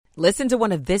Listen to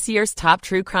one of this year's top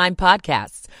true crime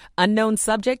podcasts. Unknown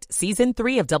Subject, Season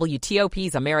 3 of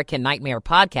WTOP's American Nightmare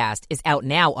podcast is out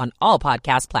now on all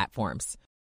podcast platforms.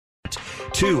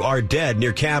 2 are dead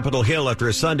near Capitol Hill after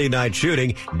a Sunday night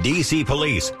shooting. D.C.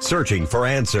 police searching for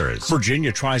answers.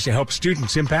 Virginia tries to help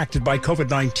students impacted by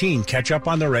COVID-19 catch up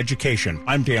on their education.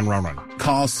 I'm Dan Ronan.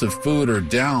 Costs of food are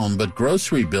down, but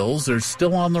grocery bills are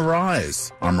still on the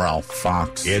rise. I'm Ralph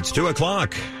Fox. It's 2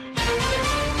 o'clock.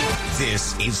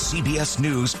 This is CBS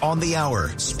News on the Hour,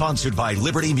 sponsored by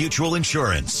Liberty Mutual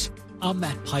Insurance. I'm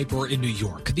Matt Piper in New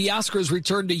York. The Oscars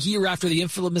returned a year after the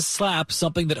infamous slap,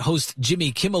 something that host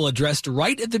Jimmy Kimmel addressed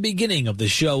right at the beginning of the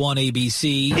show on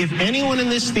ABC. If anyone in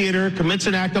this theater commits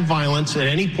an act of violence at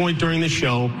any point during the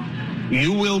show,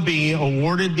 you will be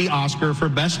awarded the Oscar for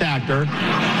Best Actor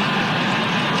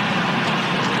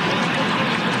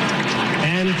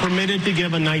and permitted to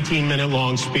give a 19-minute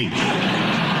long speech.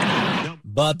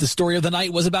 But the story of the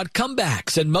night was about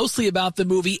comebacks and mostly about the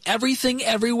movie Everything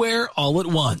Everywhere All at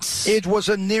Once. It was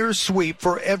a near sweep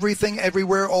for Everything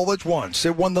Everywhere All at Once.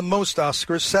 It won the most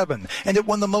Oscars, 7, and it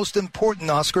won the most important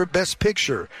Oscar, Best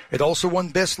Picture. It also won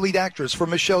Best Lead Actress for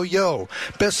Michelle Yeoh,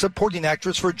 Best Supporting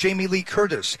Actress for Jamie Lee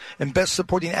Curtis, and Best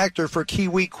Supporting Actor for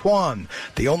Kiwi Kwan.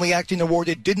 The only acting award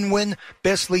it didn't win,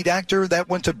 Best Lead Actor, that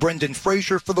went to Brendan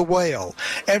Fraser for The Whale.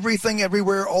 Everything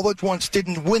Everywhere All at Once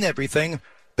didn't win everything,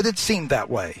 but it seemed that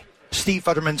way. Steve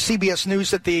Futterman, CBS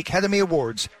News at the Academy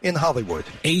Awards in Hollywood.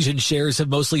 Asian shares have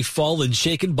mostly fallen,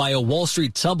 shaken by a Wall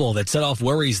Street tumble that set off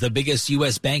worries the biggest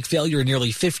U.S. bank failure in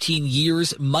nearly 15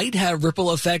 years might have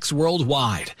ripple effects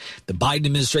worldwide. The Biden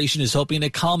administration is hoping to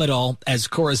calm it all, as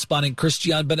correspondent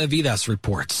Christian Benavides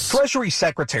reports. Treasury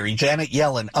Secretary Janet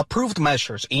Yellen approved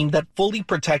measures aimed at fully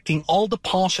protecting all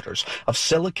depositors of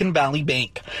Silicon Valley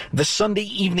Bank. The Sunday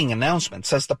evening announcement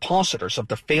says depositors of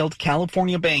the failed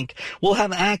California bank will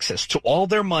have access to all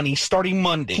their money starting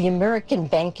Monday. The American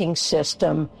banking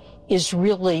system is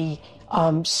really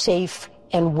safe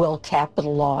and well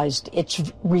capitalized. It's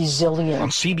resilient. On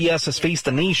CBS's Face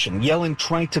the Nation, Yellen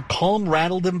tried to calm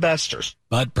rattled investors.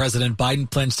 But President Biden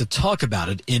plans to talk about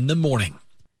it in the morning.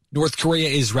 North Korea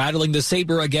is rattling the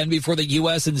saber again before the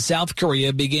U.S. and South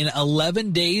Korea begin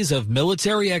 11 days of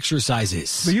military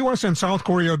exercises. The U.S. and South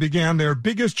Korea began their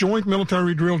biggest joint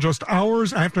military drill just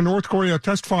hours after North Korea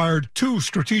test-fired 2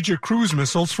 strategic cruise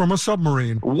missiles from a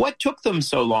submarine. What took them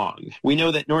so long? We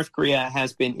know that North Korea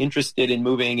has been interested in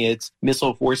moving its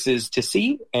missile forces to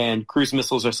sea, and cruise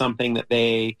missiles are something that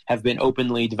they have been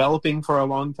openly developing for a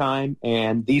long time.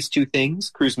 And these 2 things,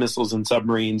 cruise missiles and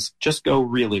submarines, just go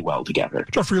really well together.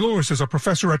 Jeffrey Lewis is a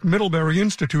professor at Middlebury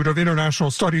Institute of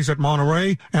International Studies at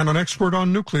Monterey and an expert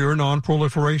on nuclear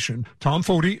non-proliferation. Tom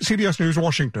Foti, CBS News,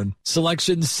 Washington.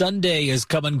 Selection Sunday has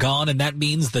come and gone, and that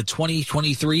means the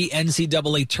 2023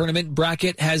 NCAA tournament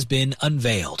bracket has been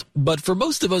unveiled. But for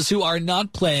most of us who are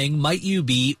not playing, might you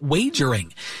be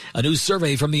wagering? A new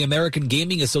survey from the American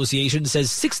Gaming Association says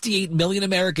 68 million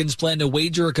Americans plan to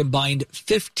wager a combined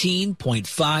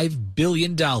 $15.5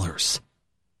 billion.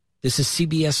 This is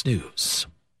CBS News.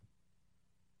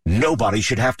 Nobody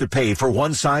should have to pay for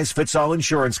one-size-fits-all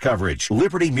insurance coverage.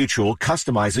 Liberty Mutual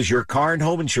customizes your car and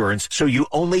home insurance so you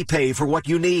only pay for what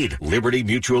you need. Liberty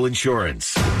Mutual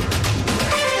Insurance.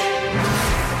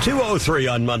 2:03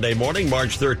 on Monday morning,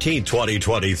 March 13,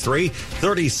 2023.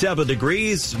 37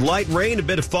 degrees, light rain, a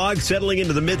bit of fog settling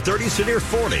into the mid-30s to near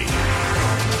 40.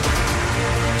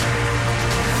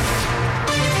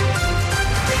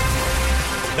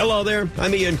 Hello there,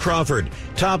 I'm Ian Crawford.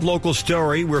 Top local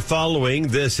story we're following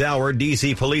this hour.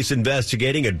 D.C. police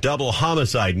investigating a double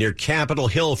homicide near Capitol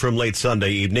Hill from late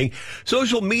Sunday evening.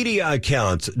 Social media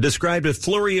accounts described a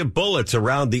flurry of bullets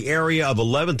around the area of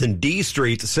 11th and D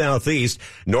Street southeast,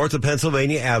 north of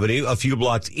Pennsylvania Avenue, a few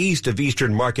blocks east of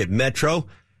Eastern Market Metro,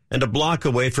 and a block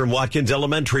away from Watkins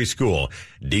Elementary School.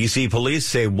 D.C. police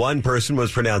say one person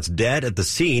was pronounced dead at the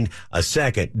scene. A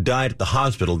second died at the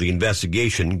hospital. The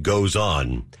investigation goes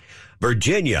on.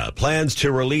 Virginia plans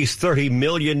to release $30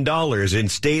 million in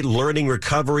state learning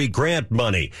recovery grant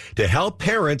money to help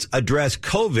parents address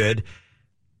COVID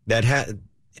that had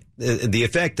the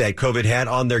effect that COVID had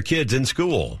on their kids in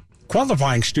school.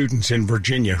 Qualifying students in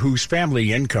Virginia whose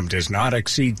family income does not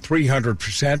exceed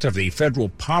 300% of the federal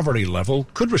poverty level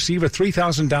could receive a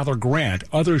 $3,000 grant.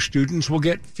 Other students will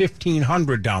get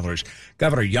 $1,500.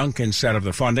 Governor Youngkin said of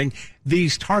the funding,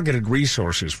 these targeted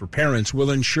resources for parents will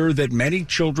ensure that many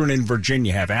children in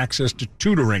Virginia have access to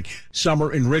tutoring,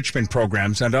 summer enrichment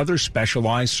programs, and other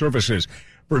specialized services.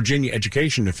 Virginia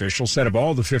education officials said of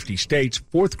all the 50 states,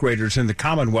 fourth graders in the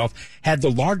Commonwealth had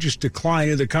the largest decline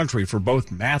in the country for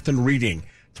both math and reading,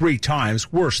 3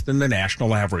 times worse than the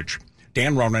national average.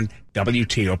 Dan Ronan,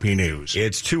 WTOP News.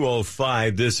 It's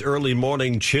 2:05. This early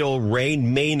morning chill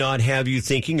rain may not have you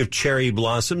thinking of cherry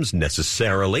blossoms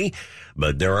necessarily,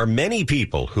 but there are many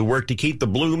people who work to keep the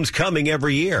blooms coming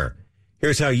every year.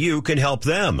 Here's how you can help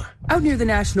them. Out near the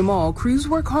National Mall, crews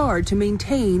work hard to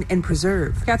maintain and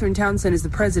preserve. Catherine Townsend is the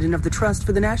president of the Trust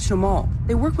for the National Mall.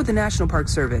 They work with the National Park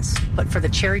Service. But for the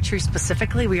cherry tree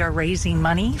specifically, we are raising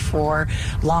money for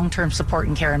long-term support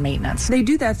and care and maintenance. They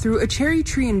do that through a cherry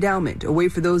tree endowment, a way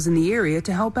for those in the area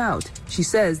to help out. She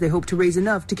says they hope to raise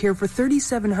enough to care for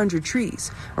 3,700 trees,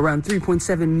 around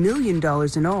 $3.7 million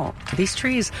in all. These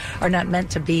trees are not meant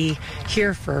to be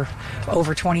here for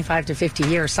over 25 to 50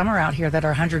 years. Some are out here that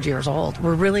are 100 years old.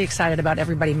 We're really excited about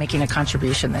everybody making a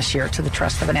contribution this year to the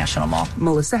Trust for the National Mall.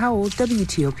 Melissa Howell,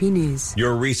 WTOP News.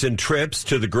 Your recent trips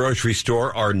to the grocery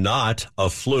store are not a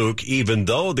fluke. Even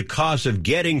though the cost of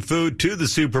getting food to the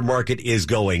supermarket is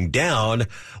going down,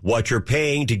 what you're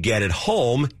paying to get it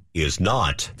home is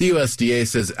not. The USDA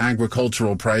says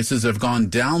agricultural prices have gone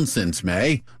down since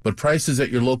May, but prices at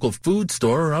your local food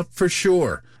store are up for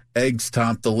sure. Eggs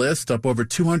topped the list, up over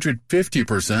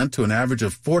 250% to an average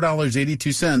of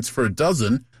 $4.82 for a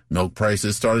dozen. Milk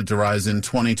prices started to rise in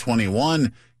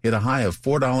 2021, hit a high of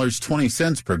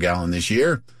 $4.20 per gallon this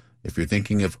year. If you're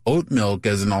thinking of oat milk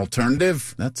as an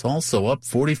alternative, that's also up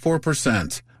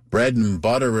 44%. Bread and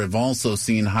butter have also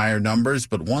seen higher numbers,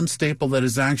 but one staple that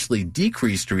has actually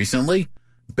decreased recently,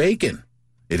 bacon.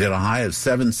 It hit a high of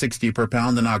 $7.60 per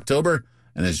pound in October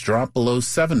and has dropped below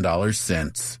 $7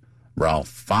 since. Ralph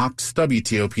Fox,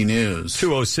 WTOP News.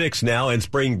 2:06 now, and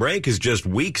spring break is just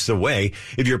weeks away.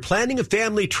 If you're planning a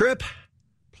family trip,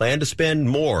 plan to spend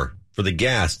more for the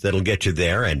gas that'll get you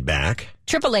there and back.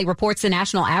 AAA reports the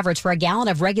national average for a gallon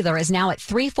of regular is now at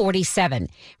 $3.47,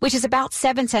 which is about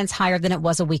 7 cents higher than it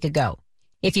was a week ago.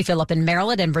 If you fill up in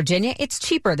Maryland and Virginia, it's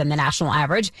cheaper than the national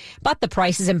average, but the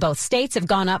prices in both states have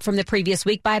gone up from the previous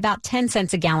week by about 10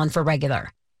 cents a gallon for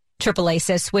regular. AAA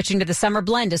says switching to the summer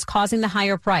blend is causing the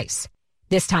higher price.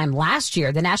 This time last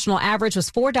year, the national average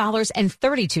was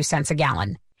 $4.32 a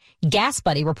gallon. Gas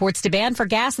Buddy reports demand for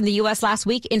gas in the U.S. last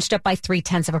week inched up by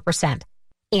 0.3%.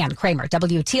 Ann Kramer,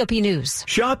 WTOP News.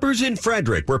 Shoppers in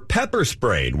Frederick were pepper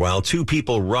sprayed while two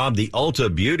people robbed the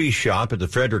Ulta Beauty shop at the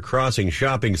Frederick Crossing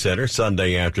Shopping Center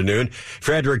Sunday afternoon.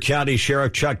 Frederick County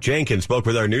Sheriff Chuck Jenkins spoke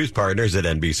with our news partners at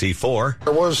NBC4.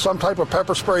 There was some type of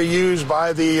pepper spray used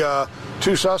by the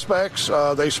two suspects.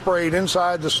 They sprayed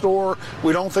inside the store.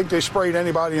 We don't think they sprayed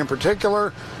anybody in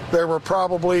particular. There were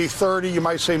probably 30, you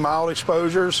might say, mild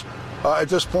exposures. At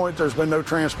this point, there's been no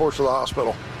transports to the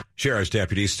hospital. Sheriff's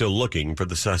deputies still looking for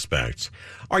the suspects.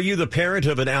 Are you the parent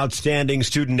of an outstanding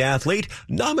student athlete?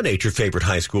 Nominate your favorite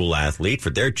high school athlete for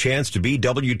their chance to be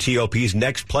WTOP's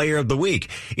next player of the week.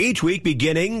 Each week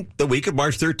beginning the week of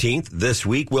March 13th, this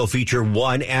week will feature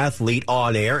one athlete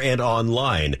on air and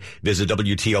online. Visit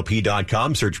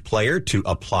WTOP.com, search player to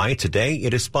apply today.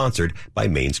 It is sponsored by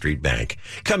Main Street Bank.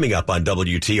 Coming up on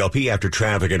WTOP after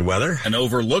traffic and weather. An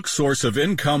overlooked source of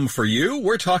income for you?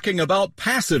 We're talking about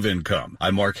passive income.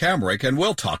 I'm Mark Hamrick, and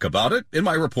we'll talk about it in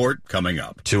my report coming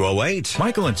up. 2:08.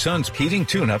 Michael & Son's heating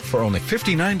tune-up for only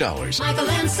 $59.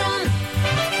 Michael & Son.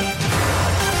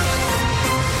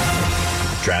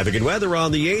 Traffic and weather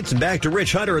on the 8th, and back to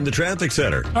Rich Hunter in the traffic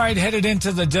center. All right, headed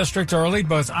into the district early.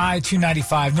 Both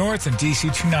I-295 North and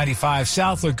DC-295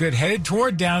 South look good. Headed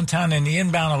toward downtown in the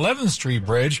inbound 11th Street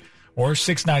Bridge or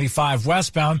 695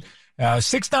 westbound.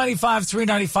 695,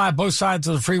 395, both sides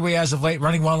of the freeway as of late,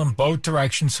 running well in both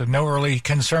directions, so no early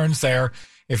concerns there.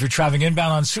 If you're traveling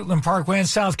inbound on Suitland Parkway and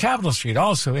South Capitol Street,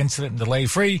 also incident and delay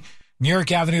free. New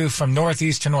York Avenue from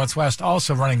northeast to northwest,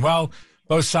 also running well.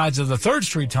 Both sides of the 3rd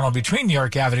Street tunnel between New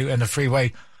York Avenue and the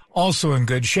freeway, also in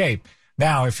good shape.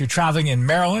 Now, if you're traveling in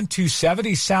Maryland,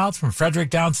 270 south from Frederick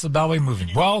down to the Beltway,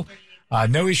 moving well.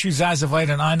 No issues as of late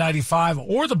on I-95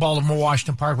 or the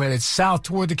Baltimore-Washington Parkway that's south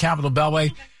toward the Capitol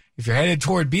Beltway. If you're headed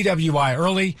toward BWI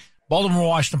early,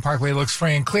 Baltimore-Washington Parkway looks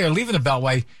free and clear, leaving the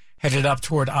Beltway, headed up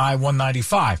toward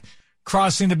I-195.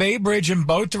 Crossing the Bay Bridge in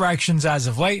both directions as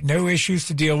of late. No issues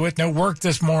to deal with. No work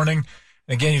this morning.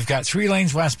 Again, you've got 3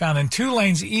 lanes westbound and 2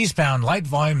 lanes eastbound. Light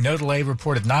volume, no delay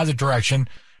reported in either direction.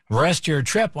 Rest your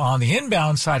trip on the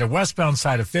inbound side of westbound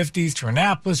side of 50s to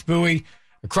Annapolis, Bowie,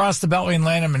 across the Beltway and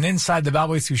Lanham, and inside the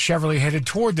Beltway through Cheverly, headed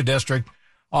toward the district.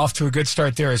 Off to a good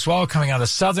start there as well. Coming out of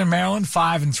southern Maryland,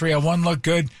 5 and 301 look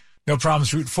good. No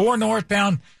problems. Route 4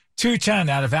 northbound. 210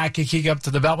 out of Accokeek up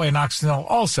to the Beltway and Occidental,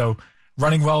 also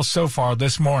running well so far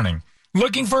this morning.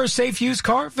 Looking for a safe used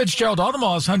car? Fitzgerald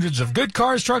Automall has hundreds of good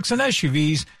cars, trucks, and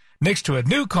SUVs. Next to a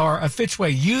new car, a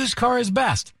Fitzway used car is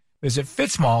best. Visit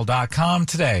fitzmall.com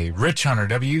today. Rich Hunter,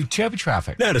 WTOP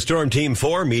Traffic. Now to Storm Team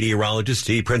 4, meteorologist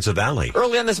Steve Principali.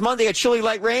 Early on this Monday, a chilly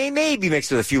light rain, maybe mixed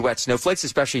with a few wet snowflakes,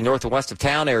 especially north and west of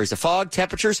town. Areas of fog,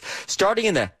 temperatures starting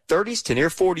in the 30s to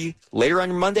near 40. Later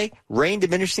on Monday, rain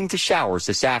diminishing to showers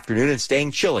this afternoon and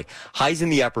staying chilly. Highs in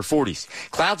the upper 40s.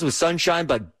 Clouds with sunshine,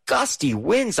 but gusty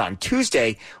winds on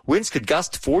Tuesday. Winds could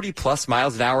gust 40-plus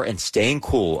miles an hour and staying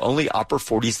cool. Only upper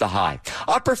 40s the high.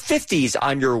 Upper 50s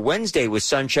on your Wednesday with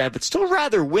sunshine, but still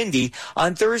rather windy.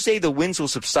 On Thursday, the winds will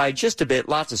subside just a bit.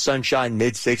 Lots of sunshine,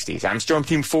 mid-60s. I'm Storm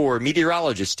Team 4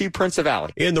 meteorologist Steve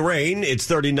Principali. In the rain, it's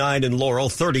 39 in Laurel,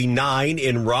 39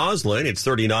 in Roslyn. It's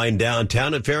 39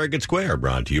 downtown at Farragut Square.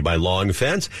 Brought to you by Long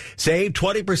Fence. Save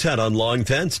 20% on Long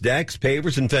Fence, decks,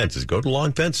 pavers, and fences. Go to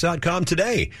longfence.com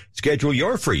today. Schedule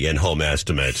your free in-home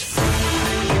estimate.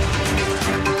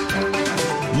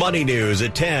 Money news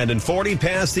at 10 and 40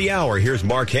 past the hour. Here's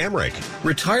Mark Hamrick.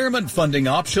 Retirement funding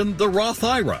option, the Roth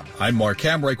IRA. I'm Mark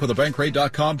Hamrick with a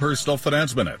Bankrate.com Personal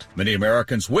Finance Minute. Many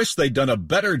Americans wish they'd done a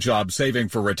better job saving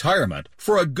for retirement.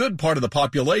 For a good part of the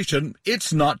population,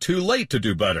 it's not too late to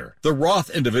do better. The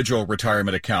Roth Individual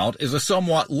Retirement Account is a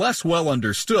somewhat less well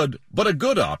understood, but a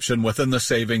good option within the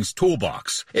savings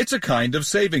toolbox. It's a kind of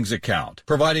savings account,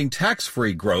 providing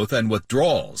tax-free growth and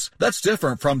withdrawals. That's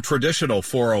different from traditional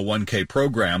 401k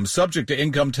programs subject to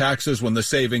income taxes when the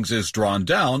savings is drawn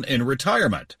down in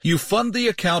retirement. You fund the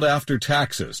account after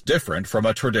taxes, different from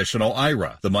a traditional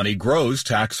IRA. The money grows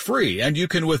tax-free, and you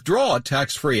can withdraw it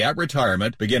tax-free at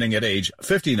retirement beginning at age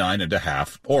 59 and a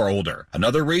half or older.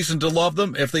 Another reason to love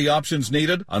them if the option's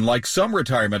needed, unlike some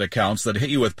retirement accounts that hit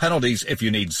you with penalties if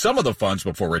you need some of the funds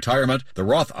before retirement, the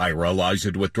Roth IRA allows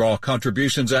you to withdraw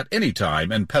contributions at any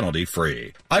time and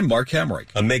penalty-free. I'm Mark Hamrick.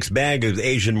 A mixed bag of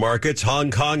Asian markets.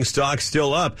 Hong Kong stocks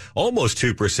still up almost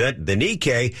 2%. The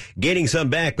Nikkei gaining some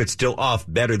back, but still off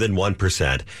better than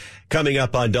 1%. Coming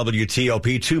up on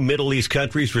WTOP, 2 Middle East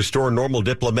countries restore normal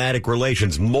diplomatic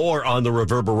relations. More on the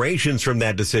reverberations from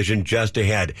that decision just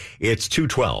ahead. It's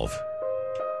 2:12.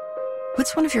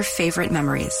 What's one of your favorite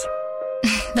memories?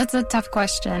 That's a tough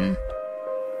question.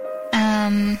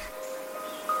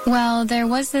 Well, there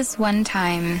was this one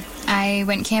time I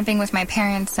went camping with my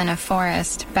parents in a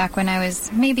forest back when I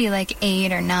was maybe like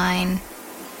 8 or 9.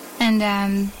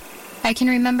 And I can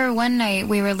remember one night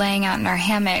we were laying out in our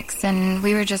hammocks and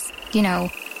we were just,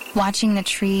 watching the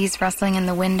trees rustling in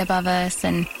the wind above us,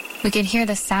 and we could hear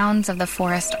the sounds of the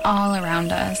forest all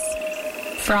around us.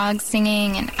 Frogs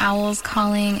singing and owls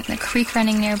calling and the creek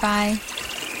running nearby.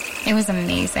 It was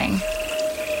amazing.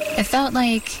 It felt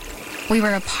like we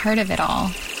were a part of it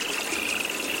all.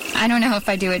 I don't know if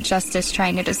I do it justice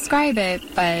trying to describe it,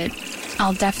 but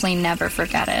I'll definitely never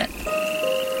forget it.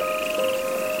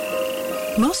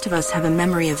 Most of us have a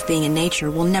memory of being in nature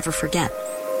we'll never forget.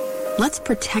 Let's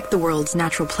protect the world's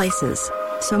natural places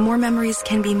so more memories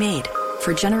can be made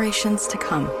for generations to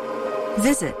come.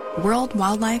 Visit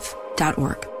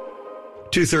worldwildlife.org.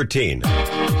 2:13.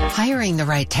 Hiring the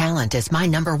right talent is my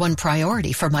number one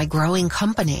priority for my growing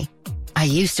company. I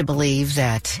used to believe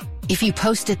that if you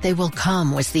post it, they will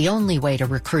come was the only way to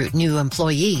recruit new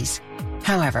employees.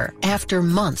 However, after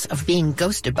months of being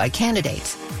ghosted by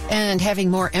candidates and having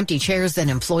more empty chairs than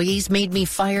employees made me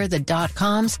fire the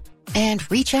 .coms and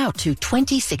reach out to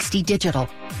 2060 Digital.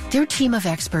 Their team of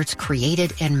experts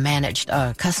created and managed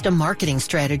a custom marketing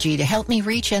strategy to help me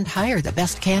reach and hire the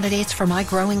best candidates for my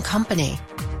growing company.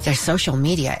 Their social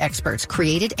media experts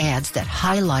created ads that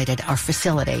highlighted our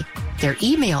facility. Their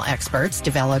email experts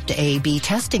developed A/B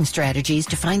testing strategies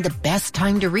to find the best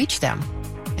time to reach them.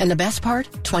 And the best part,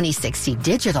 2060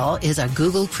 Digital is a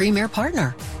Google Premier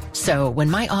Partner. So when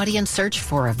my audience searched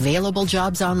for available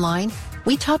jobs online,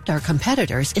 we topped our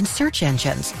competitors in search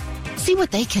engines. See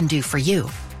what they can do for you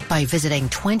by visiting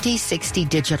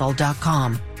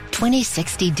 2060digital.com.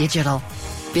 2060 Digital.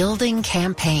 Building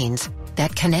campaigns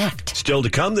that connect. Still to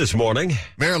come this morning.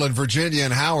 Maryland, Virginia,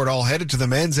 and Howard all headed to the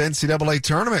men's NCAA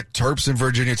tournament. Terps and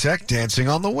Virginia Tech dancing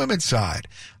on the women's side.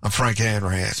 I'm Frank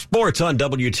Hanrahan. Sports on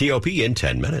WTOP in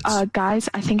 10 minutes. Guys,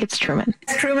 I think it's Truman.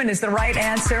 Truman is the right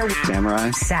answer.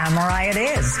 Samurai. Samurai it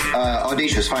is.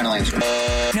 Audacious, final answer.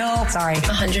 No, sorry.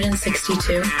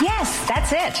 162. Yes,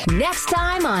 that's it. Next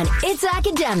time on It's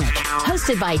Academic,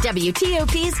 hosted by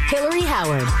WTOP's Hillary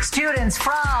Howard. Students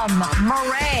from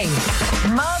Murray,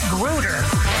 Magruder,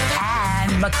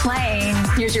 and McLean.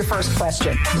 Here's your first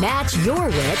question. Match your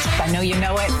wit. I know you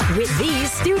know it. With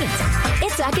these students.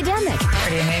 It's Academic.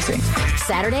 Pretty amazing.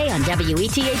 Saturday on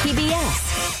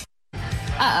WETA-PBS.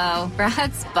 Uh-oh,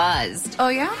 Brad's buzzed. Oh,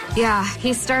 yeah? Yeah,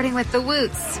 he's starting with the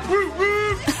woots.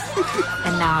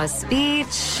 And now a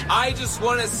speech. I just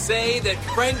want to say that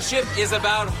friendship is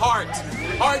about heart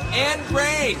and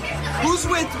brain. Who's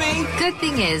with me? Good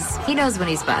thing is, he knows when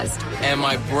he's buzzed. And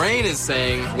my brain is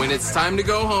saying, when it's time to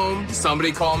go home,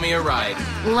 somebody call me a ride.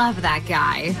 Love that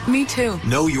guy. Me too.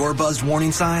 Know your buzzed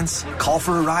warning signs? Call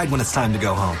for a ride when it's time to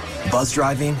go home. Buzz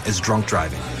driving is drunk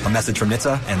driving. A message from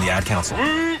NHTSA and the Ad Council.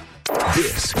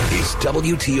 This is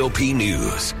WTOP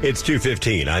News. It's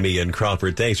 2:15. I'm Ian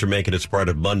Crawford. Thanks for making us part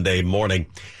of Monday morning.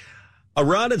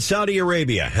 Iran and Saudi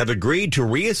Arabia have agreed to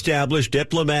reestablish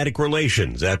diplomatic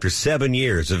relations after 7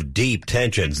 years of deep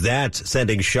tensions. That's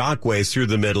sending shockwaves through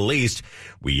the Middle East.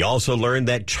 We also learned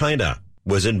that China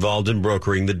was involved in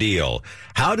brokering the deal.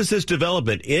 How does this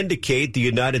development indicate the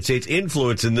United States'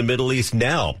 influence in the Middle East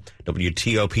now?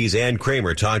 WTOP's Ann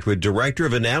Kramer talked with Director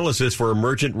of Analysis for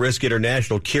Emergent Risk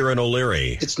International, Kieran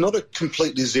O'Leary. It's not a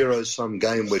completely zero-sum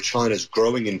game where China's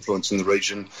growing influence in the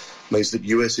region means that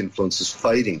U.S. influence is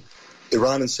fading.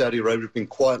 Iran and Saudi Arabia have been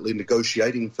quietly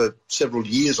negotiating for several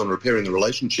years on repairing the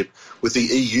relationship, with the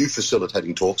EU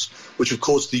facilitating talks, which of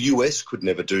course the US could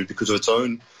never do because of its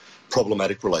own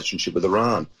problematic relationship with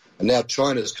Iran. And now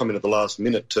China has come in at the last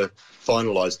minute to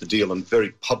finalise the deal and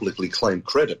very publicly claim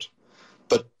credit.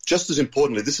 But just as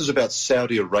importantly, this is about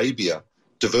Saudi Arabia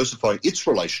diversifying its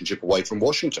relationship away from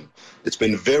Washington. It's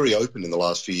been very open in the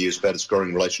last few years about its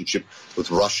growing relationship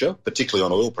with Russia, particularly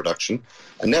on oil production,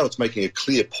 and now it's making a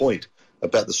clear point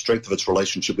about the strength of its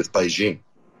relationship with Beijing.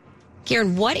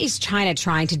 Kieran, what is China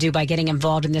trying to do by getting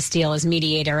involved in this deal as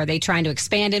mediator? Are they trying to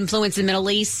expand influence in the Middle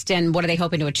East, and what are they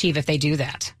hoping to achieve if they do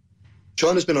that?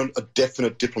 China's been on a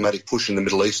definite diplomatic push in the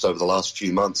Middle East over the last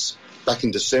few months. Back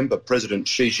in December, President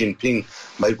Xi Jinping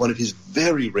made one of his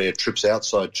very rare trips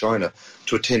outside China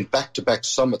to attend back-to-back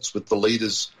summits with the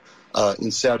leaders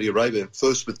in Saudi Arabia,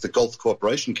 first with the Gulf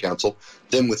Cooperation Council,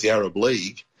 then with the Arab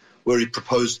League, where he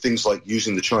proposed things like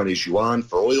using the Chinese yuan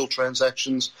for oil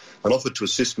transactions and offered to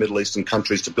assist Middle Eastern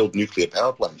countries to build nuclear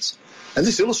power plants. And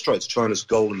this illustrates China's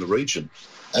goal in the region.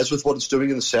 As with what it's doing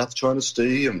in the South China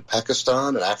Sea and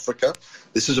Pakistan and Africa,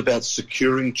 this is about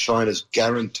securing China's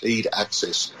guaranteed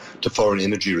access to foreign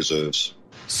energy reserves.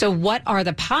 So what are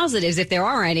the positives, if there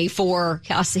are any, for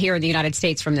us here in the United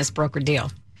States from this brokered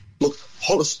deal? Look,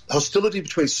 hostility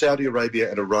between Saudi Arabia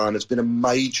and Iran has been a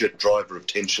major driver of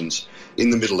tensions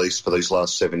in the Middle East for these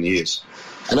last 7 years.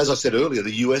 And as I said earlier,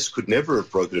 the US could never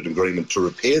have brokered an agreement to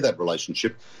repair that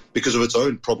relationship because of its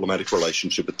own problematic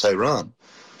relationship with Tehran.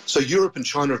 So Europe and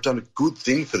China have done a good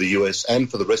thing for the US and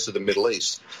for the rest of the Middle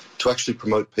East to actually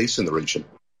promote peace in the region.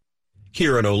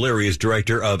 Kieran O'Leary is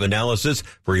Director of Analysis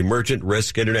for Emergent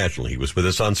Risk International. He was with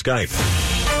us on Skype.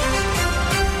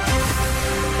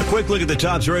 A quick look at the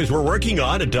top stories we're working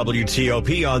on at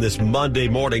WTOP on this Monday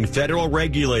morning. Federal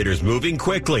regulators moving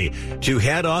quickly to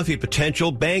head off a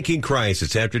potential banking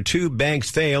crisis after two banks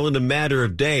fail in a matter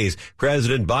of days.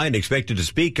 President Biden expected to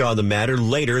speak on the matter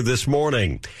later this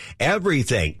morning.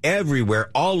 Everything,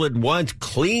 everywhere, all at once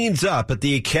cleans up at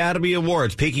the Academy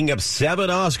Awards, picking up 7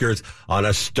 Oscars on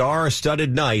a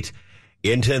star-studded night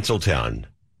in Tinseltown.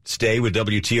 Stay with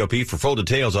WTOP for full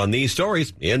details on these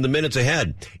stories in the minutes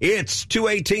ahead. It's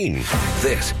 2:18.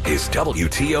 This is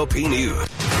WTOP News.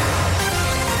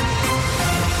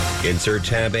 Insert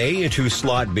tab A into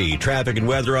slot B. Traffic and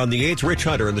weather on the 8th. Rich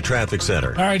Hunter in the traffic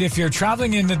center. All right, if you're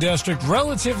traveling in the district,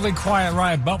 relatively quiet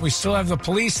ride, but we still have the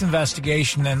police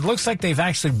investigation, and it looks like they've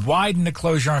actually widened the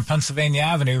closure on Pennsylvania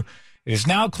Avenue. It is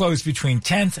now closed between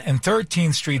 10th and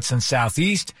 13th Streets in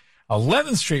Southeast.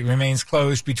 11th Street remains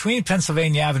closed between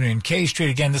Pennsylvania Avenue and K Street.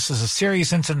 Again, this is a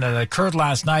serious incident that occurred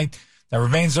last night that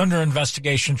remains under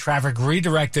investigation. Traffic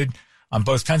redirected on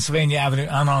both Pennsylvania Avenue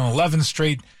and on 11th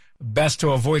Street. Best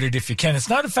to avoid it if you can. It's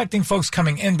not affecting folks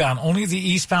coming inbound. Only the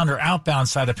eastbound or outbound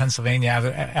side of Pennsylvania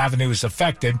Avenue is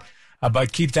affected.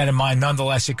 But keep that in mind.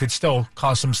 Nonetheless, it could still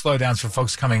cause some slowdowns for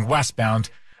folks coming westbound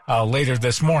later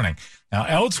this morning. Now,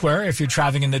 elsewhere, if you're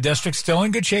traveling in the district, still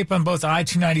in good shape on both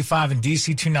I-295 and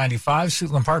DC-295,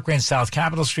 Suitland Parkway and South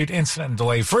Capitol Street, incident and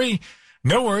delay free.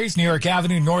 No worries, New York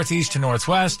Avenue, northeast to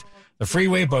northwest. The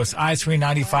freeway, both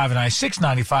I-395 and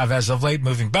I-695 as of late,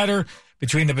 moving better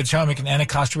between the Potomac and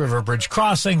Anacostia River Bridge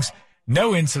crossings.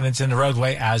 No incidents in the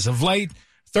roadway as of late.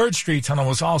 3rd Street tunnel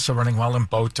was also running well in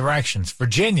both directions.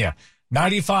 Virginia,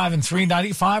 95 and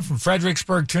 395 from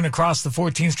Fredericksburg to and across the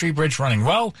 14th Street Bridge running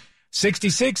well.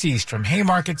 66 east from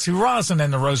Haymarket to Roslyn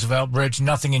and the Roosevelt Bridge,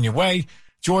 nothing in your way.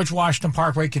 George Washington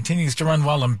Parkway continues to run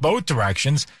well in both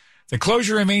directions. The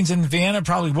closure remains in Vienna,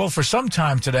 probably will for some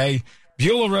time today.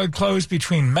 Beulah Road closed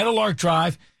between Meadowlark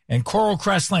Drive and Coral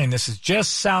Crest Lane. This is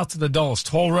just south of the Dulles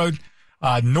Toll Road,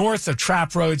 north of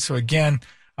Trapp Road. So again,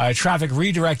 Traffic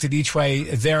redirected each way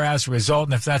there as a result.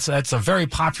 And if that's a very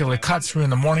popular cut through in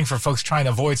the morning for folks trying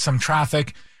to avoid some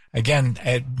traffic. Again,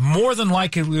 it more than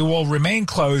likely will remain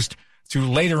closed through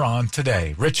later on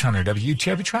today. Rich Hunter,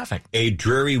 WTOP Traffic. A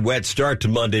dreary, wet start to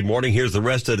Monday morning. Here's the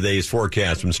rest of today's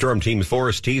forecast from Storm Team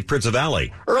 4's Steve Prince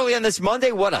Valley. Early on this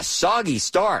Monday, what a soggy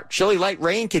start. Chilly light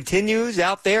rain continues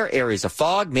out there. Areas of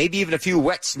fog, maybe even a few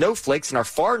wet snowflakes in our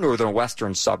far northern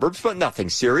western suburbs, but nothing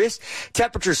serious.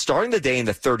 Temperatures starting the day in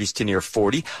the 30s to near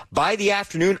 40. By the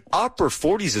afternoon, upper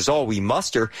 40s is all we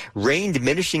muster. Rain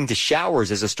diminishing to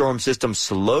showers as a storm system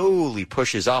slowly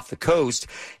pushes off the coast,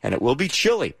 and it will be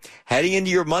chilly. Heading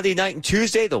into your Monday night and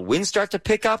Tuesday, the winds start to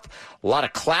pick up. A lot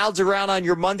of clouds around on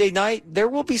your Monday night. There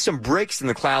will be some breaks in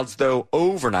the clouds, though,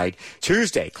 overnight.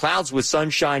 Tuesday, clouds with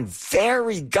sunshine,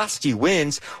 very gusty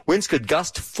winds. Winds could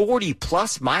gust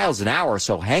 40-plus miles an hour,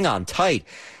 so hang on tight.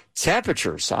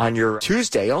 Temperatures on your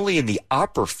Tuesday only in the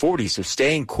upper 40s, so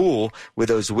staying cool with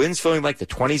those winds feeling like the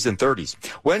 20s and 30s.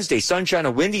 Wednesday, sunshine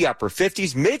and windy, upper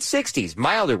 50s, mid-60s,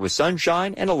 milder with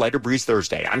sunshine and a lighter breeze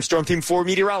Thursday. I'm Storm Team 4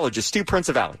 meteorologist Stu Prince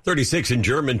Valley. 36 in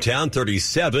Germantown,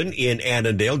 37 in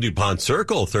Annandale, DuPont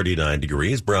Circle, 39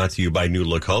 degrees, brought to you by New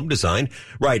Look Home Design.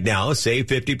 Right now, save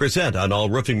 50% on all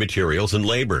roofing materials and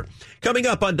labor. Coming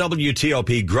up on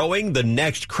WTOP, growing the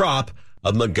next crop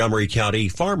of Montgomery County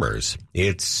farmers.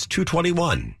 It's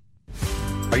 2:21.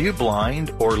 Are you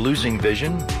blind or losing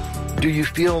vision? Do you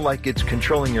feel like it's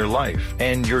controlling your life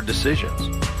and your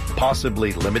decisions,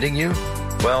 possibly limiting you?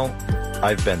 Well,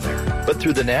 I've been there. But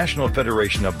through the National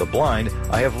Federation of the Blind,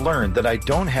 I have learned that I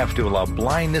don't have to allow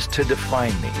blindness to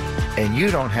define me, and you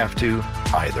don't have to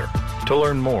either. To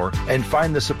learn more and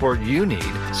find the support you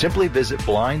need, simply visit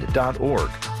blind.org.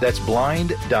 That's blind.org.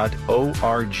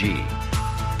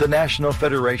 The National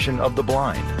Federation of the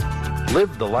Blind.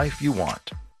 Live the life you want.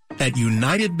 At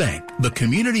United Bank, the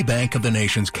community bank of the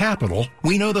nation's capital,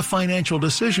 we know the financial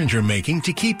decisions you're making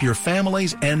to keep your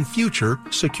families and future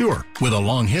secure. With a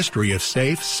long history of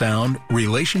safe, sound,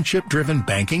 relationship-driven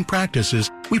banking practices,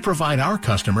 we provide our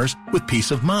customers with peace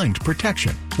of mind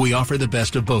protection. We offer the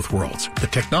best of both worlds, the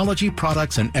technology,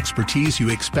 products, and expertise you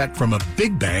expect from a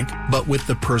big bank, but with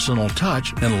the personal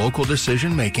touch and local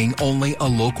decision-making only a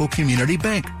local community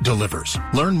bank delivers.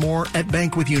 Learn more at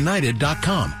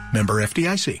bankwithunited.com. Member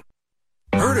FDIC.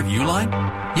 Heard of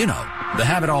Uline? You know, the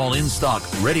have it all in stock,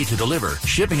 ready to deliver,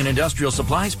 shipping and industrial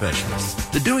supply specialists.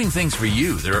 The doing things for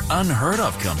you that are unheard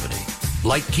of company.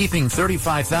 Like keeping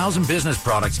 35,000 business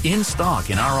products in stock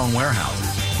in our own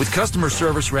warehouses with customer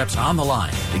service reps on the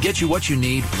line to get you what you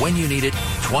need when you need it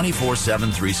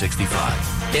 24/7,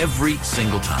 365. Every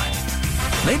single time.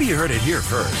 Maybe you heard it here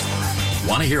first.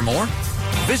 Want to hear more?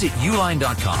 Visit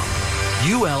uline.com.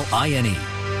 ULINE.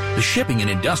 The shipping and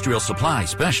industrial supply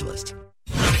specialist.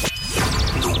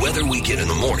 The weather we get in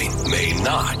the morning may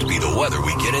not be the weather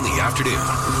we get in the afternoon.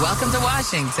 Welcome to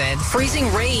Washington.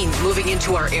 Freezing rain moving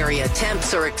into our area.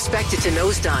 Temps are expected to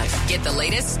nosedive. Get the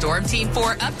latest Storm Team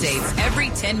 4 updates every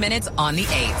 10 minutes on the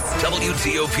 8th.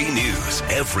 WTOP News.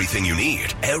 Everything you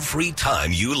need, every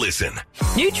time you listen.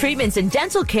 New treatments in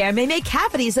dental care may make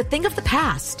cavities a thing of the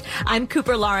past. I'm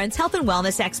Cooper Lawrence, health and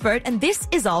wellness expert, and this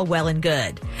is all well and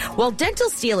good. While dental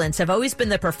sealants have always been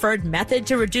the preferred method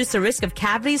to reduce the risk of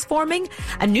cavities forming,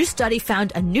 a new study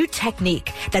found a new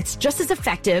technique that's just as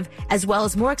effective as well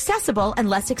as more accessible and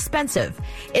less expensive.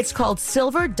 It's called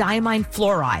silver diamine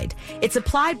fluoride. It's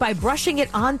applied by brushing it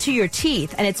onto your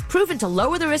teeth, and it's proven to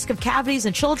lower the risk of cavities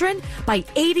in children by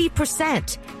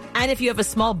 80%. And if you have a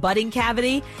small budding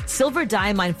cavity, silver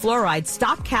diamine fluoride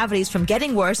stops cavities from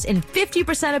getting worse in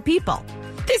 50% of people.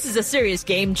 This is a serious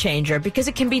game changer because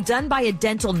it can be done by a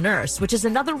dental nurse, which is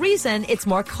another reason it's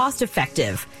more cost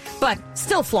effective. But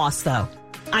still floss, though.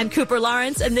 I'm Cooper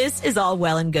Lawrence, and this is all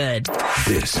well and good.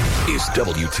 This is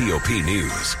WTOP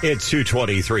News. It's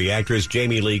 2:23. Actress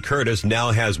Jamie Lee Curtis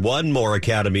now has one more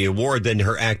Academy Award than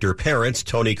her actor parents,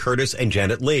 Tony Curtis and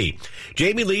Janet Leigh.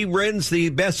 Jamie Lee wins the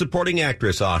Best Supporting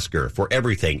Actress Oscar for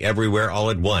Everything, Everywhere, All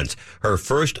at Once, her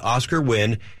first Oscar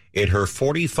win in her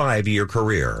 45-year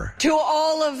career. To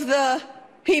all of the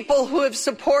people who have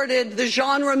supported the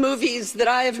genre movies that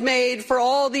I have made for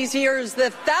all these years, the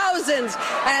thousands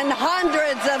and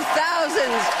hundreds of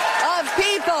thousands of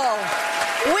people,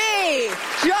 we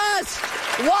just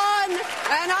won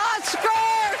an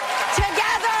Oscar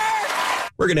together!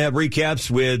 We're going to have recaps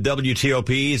with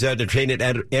WTOP's entertainment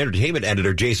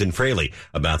editor Jason Fraley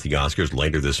about the Oscars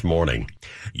later this morning.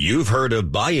 You've heard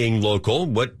of buying local,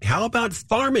 but how about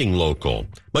farming local?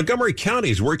 Montgomery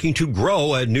County is working to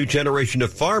grow a new generation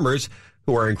of farmers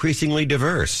who are increasingly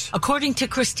diverse. According to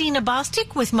Christina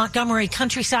Bostic with Montgomery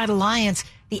Countryside Alliance,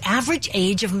 The average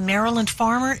age of a Maryland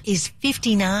farmer is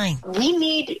 59. We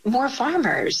need more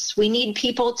farmers. We need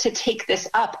people to take this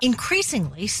up.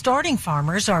 Increasingly, starting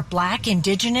farmers are Black,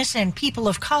 Indigenous, and people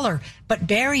of color, but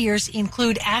barriers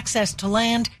include access to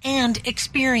land and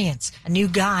experience. A new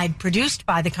guide produced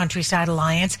by the Countryside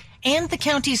Alliance and the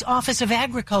county's Office of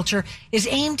Agriculture is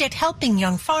aimed at helping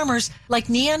young farmers like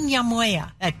Nian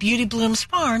Yamweya at Beauty Blooms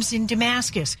Farms in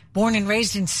Damascus. Born and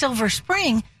raised in Silver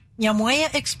Spring,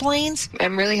 Yamweya explains,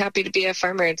 I'm really happy to be a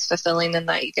farmer. It's fulfilling in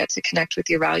that you get to connect with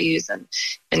your values and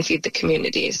feed the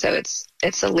community. So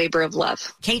it's a labor of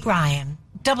love. Kate Ryan,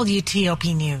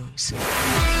 WTOP News.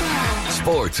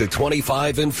 Sports at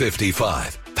 25 and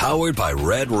 55. Powered by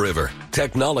Red River.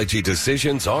 Technology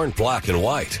decisions aren't black and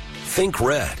white. Think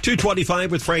red.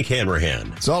 225 with Frank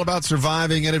Hanrahan. It's all about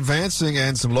surviving and advancing,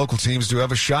 and some local teams do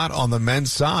have a shot on the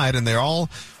men's side, and they all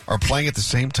are playing at the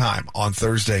same time on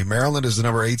Thursday. Maryland is the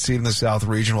number 8 seed in the South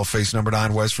Region. Will face number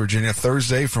 9 West Virginia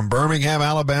Thursday from Birmingham,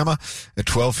 Alabama at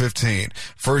 12:15.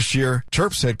 First year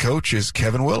Terps head coach is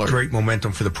Kevin Willard. Great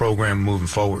momentum for the program moving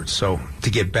forward. So to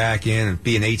get back in and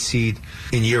be an 8 seed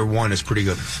in year one is pretty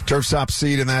good. Terps top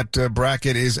seed in that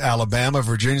bracket is Alabama.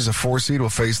 Virginia's a 4 seed. Will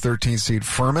face 13 seed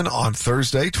Furman on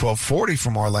Thursday, 12:40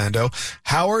 from Orlando.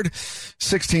 Howard,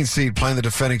 16 seed, playing the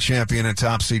defending champion and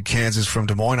top seed Kansas from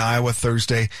Des Moines, Iowa,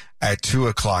 Thursday at 2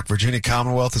 o'clock. Virginia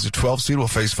Commonwealth is a 12 seed. Will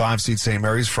face 5 seed St.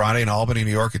 Mary's Friday in Albany,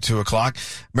 New York at 2 o'clock.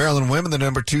 Maryland women, the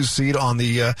number 2 seed on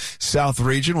the South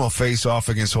Region, will face off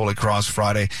against Holy Cross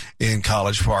Friday in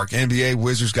College Park. NBA,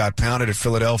 Wizards got pounded at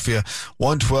Philadelphia,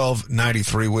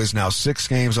 112-93. Wiz now 6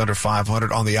 games under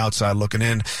 500 on the outside looking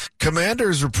in.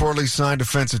 Commanders reportedly signed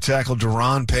defensive tackle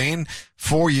Deron Payne.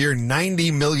 4-year,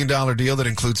 $90 million deal that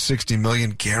includes $60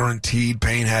 million guaranteed.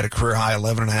 Payne had a career-high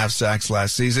 11.5 sacks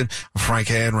last season. Frank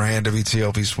Hanrahan,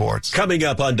 WTOP Sports. Coming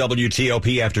up on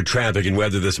WTOP after traffic and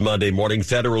weather this Monday morning,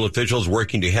 federal officials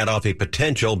working to head off a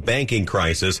potential banking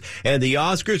crisis. And the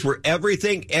Oscars were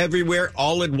everything, everywhere,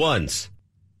 all at once.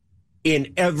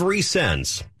 In every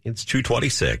sense. It's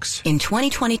 2:26. In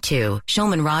 2022,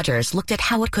 Shulman Rogers looked at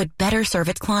how it could better serve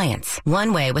its clients.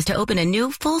 One way was to open a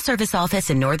new full-service office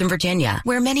in Northern Virginia,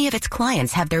 where many of its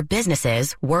clients have their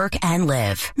businesses, work, and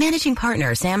live. Managing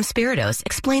partner Sam Spiritos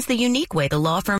explains the unique way the law firm